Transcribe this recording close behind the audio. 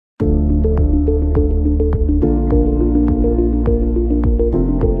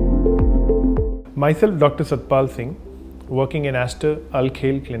Myself, Dr. Satpal Singh, working in Aster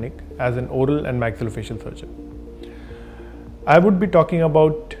Khail clinic as an oral and maxillofacial surgeon. I would be talking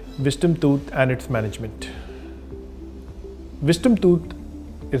about wisdom tooth and its management. Wisdom tooth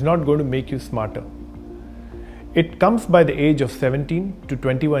is not going to make you smarter. It comes by the age of 17 to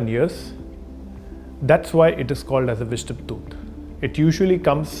 21 years. That's why it is called as a wisdom tooth. It usually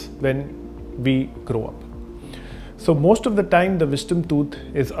comes when we grow up. So most of the time the wisdom tooth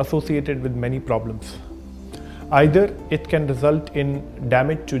is associated with many problems. Either it can result in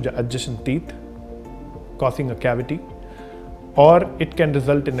damage to the adjacent teeth, causing a cavity, or it can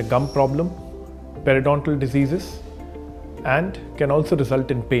result in a gum problem, periodontal diseases, and can also result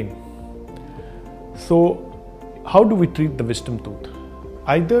in pain. So how do we treat the wisdom tooth?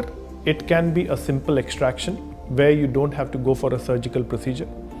 Either it can be a simple extraction where you don't have to go for a surgical procedure.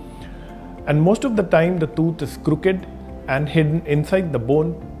 And most of the time the tooth is crooked and hidden inside the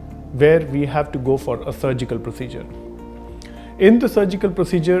bone where we have to go for a surgical procedure. In the surgical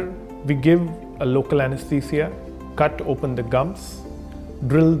procedure, we give a local anesthesia, cut open the gums,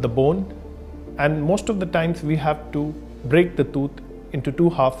 drill the bone, and most of the times we have to break the tooth into two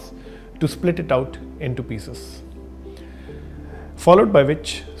halves to split it out into pieces. Followed by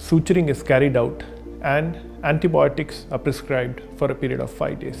which suturing is carried out and antibiotics are prescribed for a period of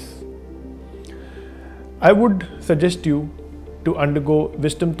 5 days. I would suggest you to undergo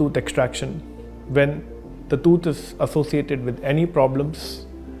wisdom tooth extraction when the tooth is associated with any problems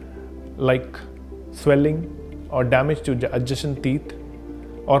like swelling or damage to the adjacent teeth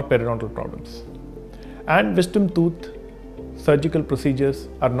or periodontal problems. And wisdom tooth surgical procedures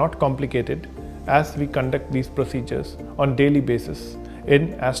are not complicated as we conduct these procedures on daily basis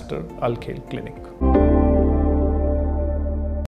in Aster Khail clinic.